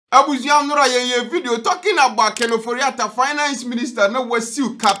Abuziam Nora ye video talking about Ofori Attah finance minister no was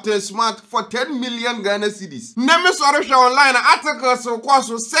sue Captain Smart for 10 million Ghana cedis. Name sorry online articles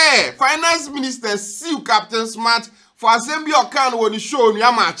so say finance minister sue Captain Smart for assembly account when the show ni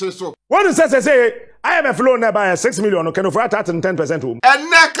amache so. What does that say? I have a flown by 6 million can Ofori Attah 10% home. And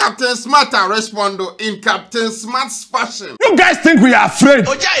now Captain Smart respond in Captain Smart's fashion. You guys think we are afraid?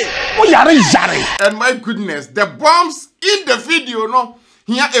 We are jari. And my goodness, the bombs in the video no.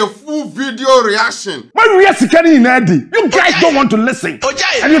 Here a full video reaction. When we are scanning in Eddie, you guys don't want to listen.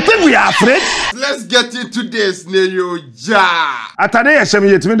 And you think we are afraid? Let's get into this, Ooogyaaa. Atade yeshemi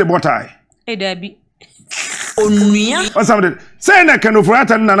yetimi the botai. Hey, Debbie. What's something? Say na can Ofori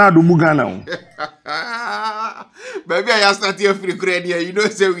Attah nana do mugana. Baby, I started your free credit. You know,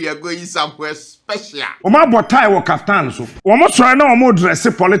 say we are going somewhere special. Oma botai wo kaftan so. Omo try na omo dress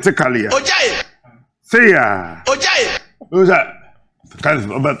politically. Say ya. Who's that? That's how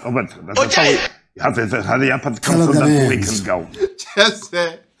you have to come so that we can go. Just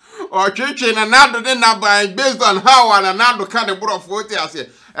say, or churching another dinner by based on how and another kind of brought for it. I say,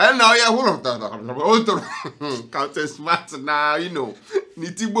 and now you're full of that. Captain Smart now, you know,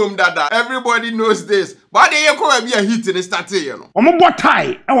 Niti boom dada. Everybody knows this. But they could be a hit in the start, you know. Omo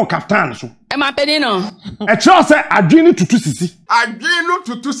botai, our captain so. Am I penny no? A child said, I dream to sisi. I dream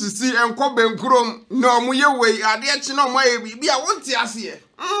to sisi and Coben Chrome. No, my way. I didn't know my baby. I want to see it.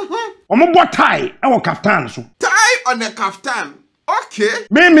 Omo botai, our captain so. Tie on the kaftan. Okay.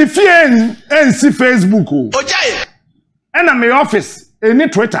 Me fear and see Facebook. And I'm in office. Any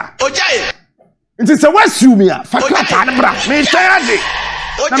Twitter. It is a West Umia. Fakata, me tired.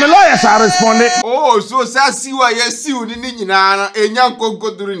 Now the lawyers are responding. Oh, so see why you see you need na a young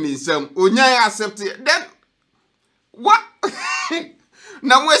go during this. Onya accept it. Then what?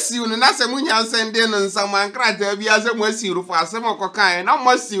 Now we see you na se munya send in and someone cry to be as a West you for some cocaine. Now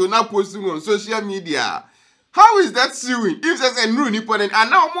must see you now posting on social media. How is that suing? If there's a new opponent and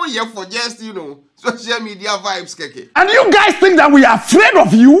now more here for just social media vibes, keke. And you guys think that we are afraid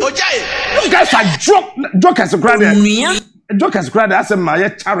of you? You guys are jokers granted. Jokers granted as a my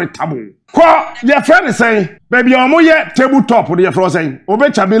charitable. Call your friend is saying, baby, I'm more yet tabletop with your friend saying, Obe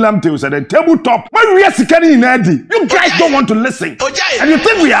Chabilam Teo said, tabletop. When we are scanning in Eddie, you guys don't want to listen. And you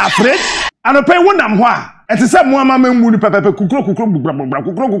think we are afraid? And I pay one damn why. It is a Muama Muni Papa Kukro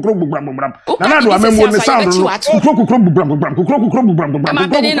Nana do I remember the sound of Kukro.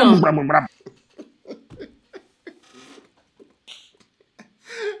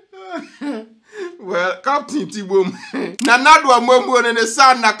 Well, Captain T-Boom. Nanado Amombo and the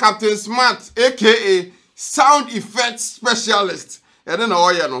sound na Captain Smart, aka sound effects specialist. I don't know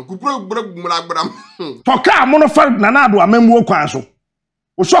why you know. Toka monofal Nanado Amembo Kwanso.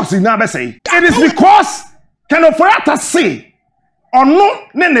 O shocks in Nabe say. It is because can Ofori Attah say or no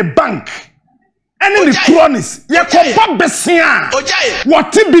ne bank. And in the cronies, ye ko Bob Besia.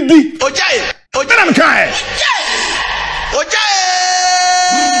 What TBD? Madam Kai.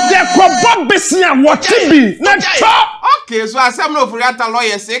 Okay, so as I'm not Ofori Attah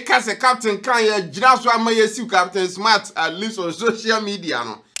lawyer say, Captain Kanye, just one may see Captain Smart at least on social media.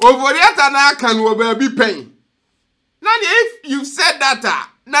 No, Ofori Attah now can be paying. Now, if you said that,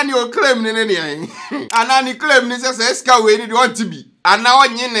 now you claim anything, and now you claim this as Eska where you want to be, and now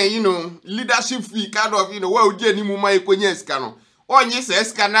you know leadership fee kind of well, Jenny Muma Equaniescano. And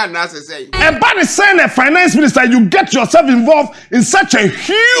by the saying a finance minister, you get yourself involved in such a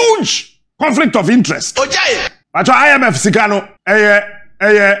huge conflict of interest. But your IMF Sikano,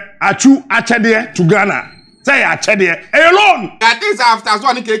 Achu Achede to Ghana. Say Achede, alone. That is after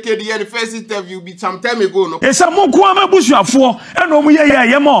one KKD the first interview be some time ago. No, it's a Mokuama Bushua for, and we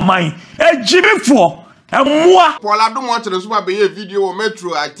are more mine. A Jimmy for, and more. Paul, I don't want to be a video or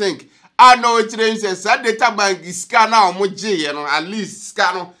metro, I think. I know it says that data bank is scanner or moji, at least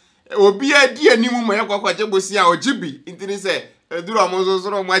scanner. Will be a dear new Mayakosia or GB.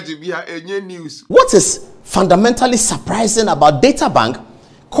 News. What is fundamentally surprising about data bank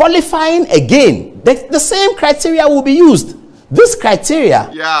qualifying again? The same criteria will be used. This criteria.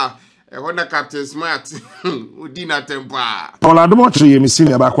 Yeah. I wonder Captain Smart. Udina tempa. Paul, I don't want to hear me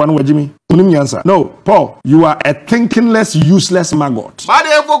sing about one way, Jimmy. No, Paul, you are a thinkingless, useless maggot. But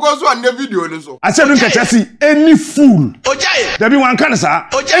they focus on the video. I said, don't see any fool. There be one kind of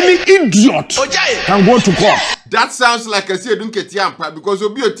any idiot can go to court. That sounds like I said, don't get yampa because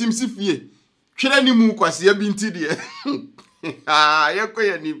you'll be a team CFA.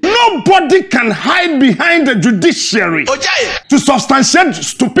 Nobody can hide behind the judiciary to substantiate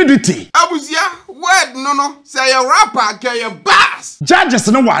stupidity. Abusia, word no. Say a rapper, carry a bass. Judges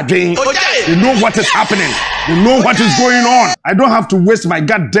know what they know what is happening. They know what is going on. I don't have to waste my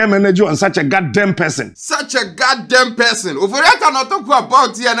goddamn energy on such a goddamn person. Such a goddamn person. Ofori Attah not talk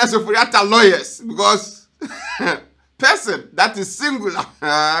about here and as Ofori Attah lawyers because person that is singular.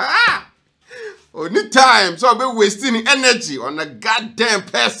 Only time, so I'll be wasting energy on a goddamn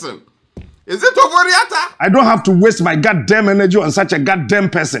person. Is it Ofori Attah? I don't have to waste my goddamn energy on such a goddamn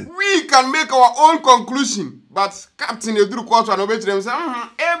person. We can make our own conclusion, but Captain Edru Kwatwa no betre them say,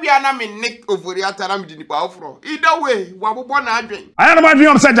 "Every ana me Nick Ofori Attah na me di nipa ofro." Either way, wabobo na adwen. I am not doing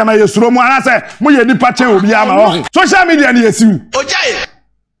upset jama yesuro mu ana say mo ye nipa chen obi ama ho. Social media ni yesiu. Ojaye.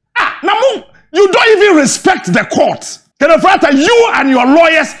 Na mo, you don't even respect the court. Ofori Attah, you and your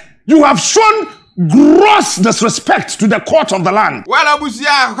lawyers, you have shown gross disrespect to the court of the land. Well,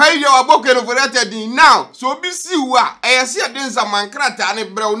 Abusia, how you are broken over that now? So be see what I see against a mankrata and a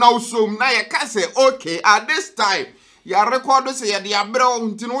brown now. So now you can say, okay, at this time, your record say the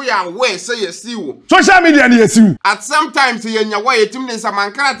brown to know your way, say you see. Social media, yes, you. At some times, you in your way, it means a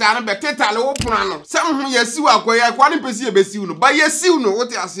mankrata and a better open. Some you see what you are going to see a besuno, but you see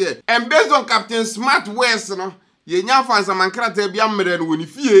what I say. And based on Captain Smart West, you now find some mankrata be a man when you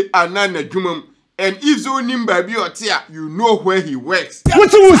fear and none a jumum. And if so nimba be or tear, you know where he works.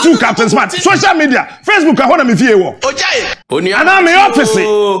 What's the Captain Smart? Social media, Facebook, I want to be here. And I'm in office.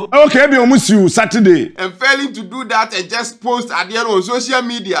 Okay, be almost you Saturday. And failing to do that and just post at the end on social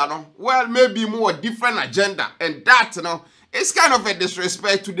media, no? Well, maybe more different agenda. And that, it's kind of a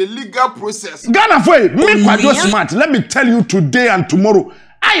disrespect to the legal process. Ghana for me quite smart. Let me tell you today and tomorrow.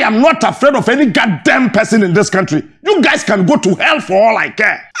 I am not afraid of any goddamn person in this country. You guys can go to hell for all I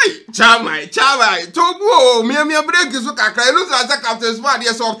care. Hey, Chamai. Tobo, me break is okay. I lose as a Captain Smart.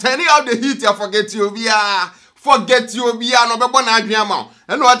 Yes, of turning out the heat. You forget you be no bebo na adwiama.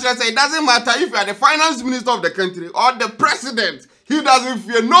 And what I say, it doesn't matter if you are the finance minister of the country or the president. He doesn't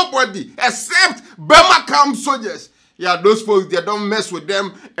fear nobody except Burma camp soldiers. Yeah, those folks, they don't mess with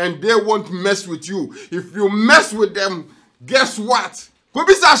them and they won't mess with you. If you mess with them, guess what? You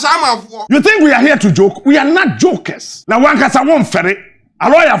think we are here to joke? We are not jokers. Now one case I won't ferry. A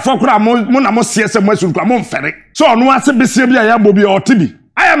lawyer for Mona CSM Westwood, I won't ferry. So no one said Bissabia Bobi or Tibi.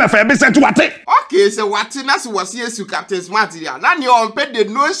 I am a fair business to what? Okay, so what Tinas was here to Captain Smart. Now you on paid the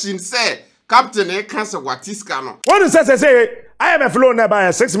notion say Captain A cancer what is canon. What does that say? I am a flow nearby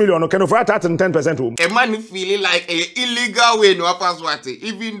 6 million. Can Ofori Attah 10%. A man feeling like a illegal way no pass what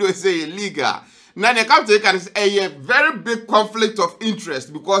even though say illegal. Now the Captain can say a very big conflict of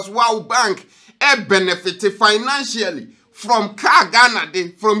interest because wow bank benefited financially from car Ghana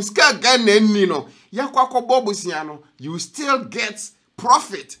from Ska Ghana yakwako bobusiano you still get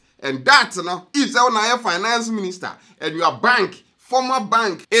profit and that if you are a finance minister and your bank former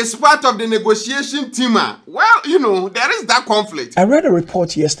bank is part of the negotiation team. Well, there is that conflict. I read a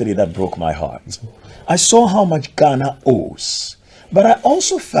report yesterday that broke my heart. I saw how much Ghana owes, but I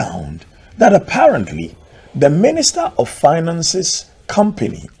also found that apparently the Minister of Finance's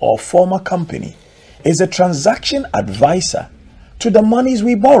company or former company is a transaction advisor to the monies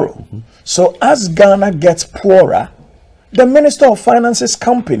we borrow. So as Ghana gets poorer, the Minister of Finance's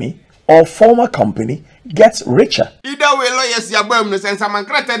company or former company gets richer. Either way, lawyers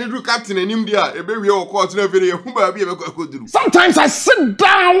sometimes I sit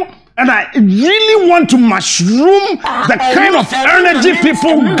down and I really want to mushroom the kind of energy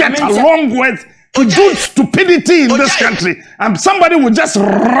people get along with to do stupidity in this country. And somebody will just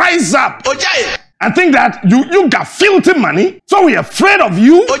rise up and think that you got filthy money, so we're afraid of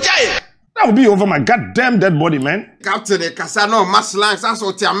you. That will be over my goddamn dead body, man. Captain Casano Maslans, that's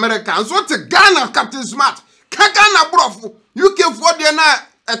what the Americans, what the Ghana, Captain Smart. Kagana brofu. You can for the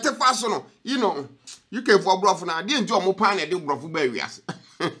na at the fashion. You can for brofu now. Didn't you more pan do brofu barriers?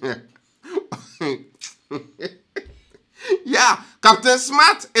 Yeah, Captain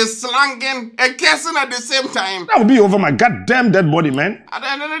Smart is slanging and cursing at the same time. That will be over my goddamn dead body, man. At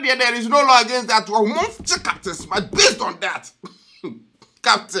the end of the day, there is no law against that. Captain Smart, based on that.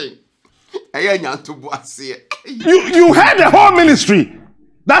 Captain. You had the whole ministry.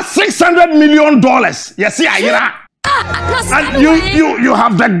 That's $600 million. Yes, and you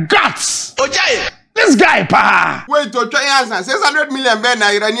have the guts. This guy, pa. Wait to try answer. 600 million ben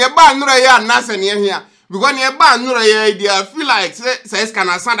naira. Nearby no ya nasa near here. Because nearby no ya idea. Feel like says can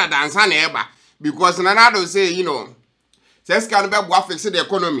answer dance neighbor. Because Nanado say says can be fix the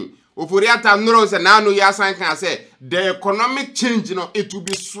economy. Ofori Attah knows and now no yasan can say the economic change it will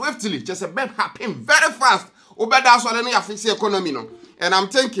be swiftly just a bit happen very fast Obeda so le ya fix economy no. And I'm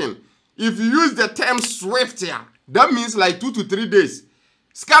thinking, if you use the term swift here, that means like 2 to 3 days.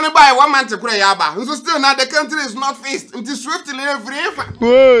 Scanning by 1 month to kure yaba. So still now the country is not fixed. It is swiftly every.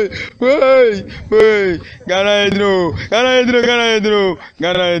 Ghana.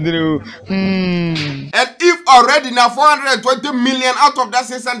 And if already now 420 million out of that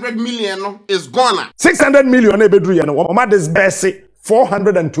 600 million is gone. 600 million ebedru ye no. Oma disburse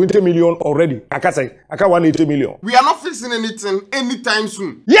 420 million already. Aka 180 million. We are not fixing anything anytime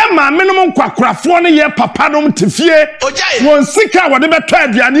soon. Ye ma minimum kwakrafo ne ye papadom tefie. Won sika wode beto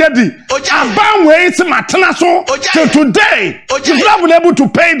aduane adi. Aban we se matena so till today. You've not been able to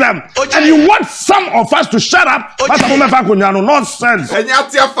pay them. And you want some of us to shut up. But nonsense.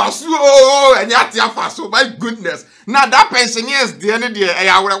 My goodness. Now that pensioners the end of the year,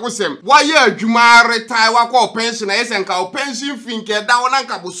 I will say, why you retire, what pension is and cow pension think down and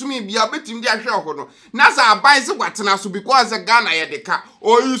Kabusumi be a bit in their show. Nasa buys what Nasu because a Ghana at the car,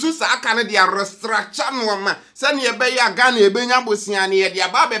 or you should say Canada restructure woman, send your bay a Ghana, Benyabusiani, the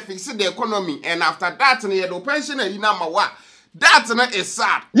Ababe fix the economy, and after that, near the pension in number one. That's not a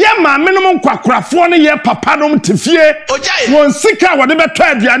sad. Yeah, my minimum kwakrafo ne ye papadom tefie. Won sika wode beto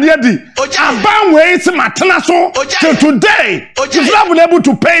aduane adi. Aban we se matena so till today. You've not been able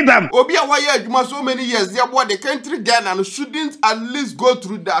to pay them. Obi a why adwuma so many years there boy the country Ghana shouldn't at least go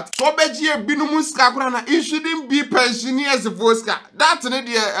through that. So beji e binumu ska kura na it shouldn't be pensioners voska. That's not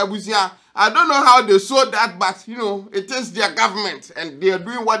the abusia. I don't know how they saw that, but you know, it is their government and they are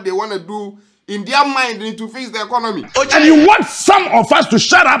doing what they want to do. In their mind, to fix the economy. And you want some of us to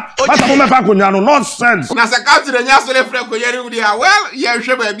shut up? Nonsense. Well, and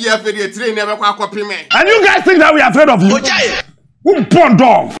you guys think that we are afraid of you? Who born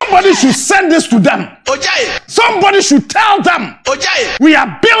dog? Somebody should send this to them. Somebody should tell them. We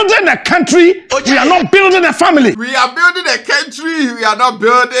are building a country. We are not building a family. We are building a country. We are not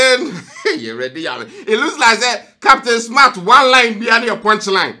building. You ready? It looks like that Captain Smart one line behind your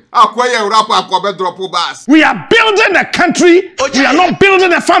punchline. We are building a country. We are not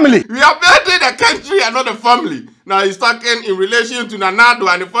building a family. We are building a country and not a family. Now he's talking in relation to Nanado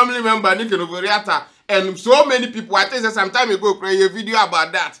and the family member Ofori Attah. And so many people, I think some time ago, created a video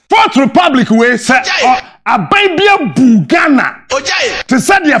about that. Fourth Republic way said, a baby Ooogyaaa. To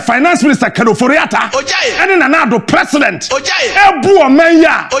say the finance minister Ofori Attah. And then another president. Ebu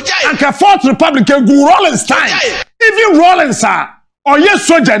Omeya. And the Fourth Republic go Rollins time. Even Rollins or yes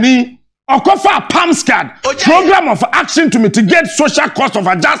Sojani. Or cover PAMS card. Program of action to mitigate social cost of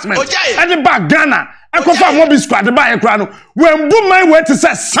adjustment. And the back Ghana. I confirm what is squad by a crown. When boom my way to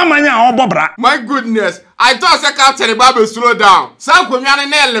say Samanya or Bobra. My goodness, I thought I can't tell the Bible slow down. Some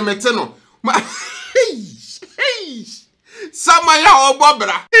Kunyana Samanya or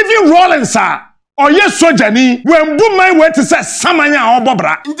Bobra. If you rolling, sir, or yes, Sojani, when boom my way to say Samanya or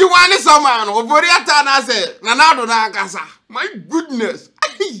Bobra. The one is someone Ofori Attah say, Nanado Nagasa. My goodness.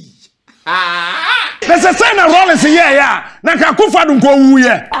 There's a sign of Rollins here, yeah. Nakakufa don't go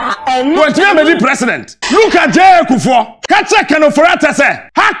here. But you may be president. Look at Jay Kufo. Catch a Ofori Attah say,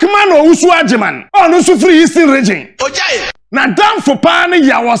 Hackman or Ooogyaaa. Oh, no, so free Eastern region. Now, down for Pani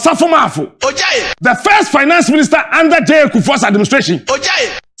Yawa Safomafu. The first finance minister under Jay Kufo's administration.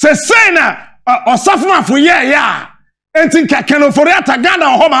 Say, or Safomafu, yeah. And think Ofori Attah Ghana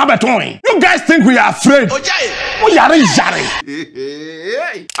or home Abertoin. You guys think we are afraid?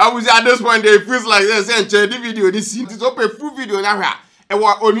 I was at this point, it feels like they sent the video. This is up a full video now. And we're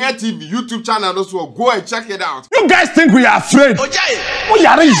on your TV, YouTube channel also. Go and check it out. You guys think we are afraid? Now,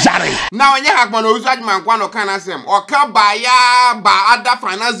 when you have Ooogyaaa, one can ask them, or come by other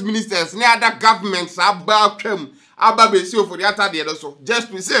finance ministers, near other governments about them, about Ofori Attah the also. Just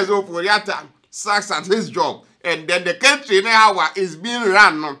to say, Ofori Attah sucks at his job. And then the country now is being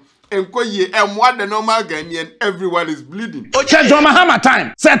run. And what the normal Ghanaian, everyone is bleeding. Hammer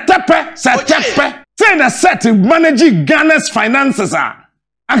time. Say tepe. Say the set to managing Ghana's finances are.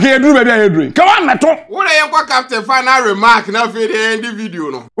 I can't do baby. Come on, Nato. What are you Captain final remark now for the end of the video?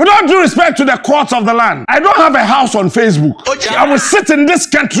 No? With all due respect to the courts of the land, I don't have a house on Facebook. I will sit in this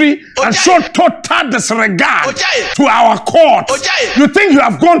country and show total disregard to our courts. You think you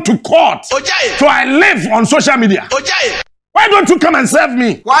have gone to court? So I live on social media. Why don't you come and serve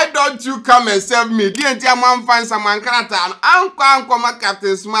me? Why don't you come and serve me? Didn't your mom find someone and Uncle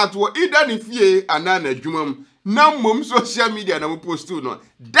Captain Smart or either if ye and Nana Jumum? No mum social media no post to no.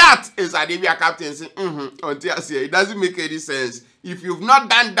 That is Adivia Captain saying, until I say it doesn't make any sense. If you've not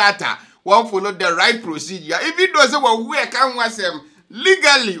done that, one follow the right procedure. If it doesn't, well, we can was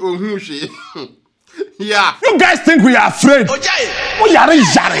legally or Yeah. You guys think we are afraid? We are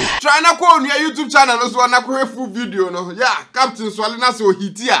yari. Try na go on your YouTube channel no so na go full video no. Yeah, Captain Swale na so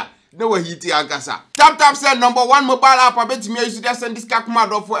hitia. No we hitia agasa. Tap said #1 mobile app abetimi use dey send this kakuma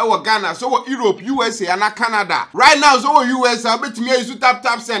do for e Ghana, so Europe, USA and Canada. Right now so US abetimi use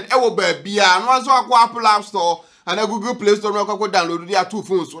tap send e wo ba bia no so akwa Apple App Store and a Google Play Store no go download their two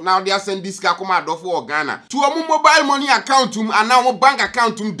phones. So now they are send this kakuma do for Ghana. To a mobile money account and now bank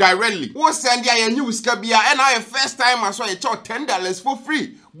account directly. Wo send ya new skabia and now first time I saw a $10 for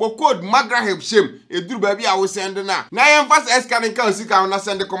free. But code Magraheb shame. A do baby I will send na. Now I am fast scanning can see can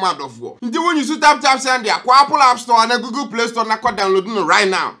send the command of war. Until when you tap send there, Apple App Store and a Google Play Store na download right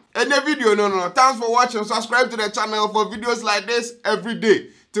now. And the video no. Thanks for watching. Subscribe to the channel for videos like this every day.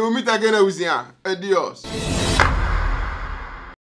 Till we meet again, Ooogyaaa. Adios.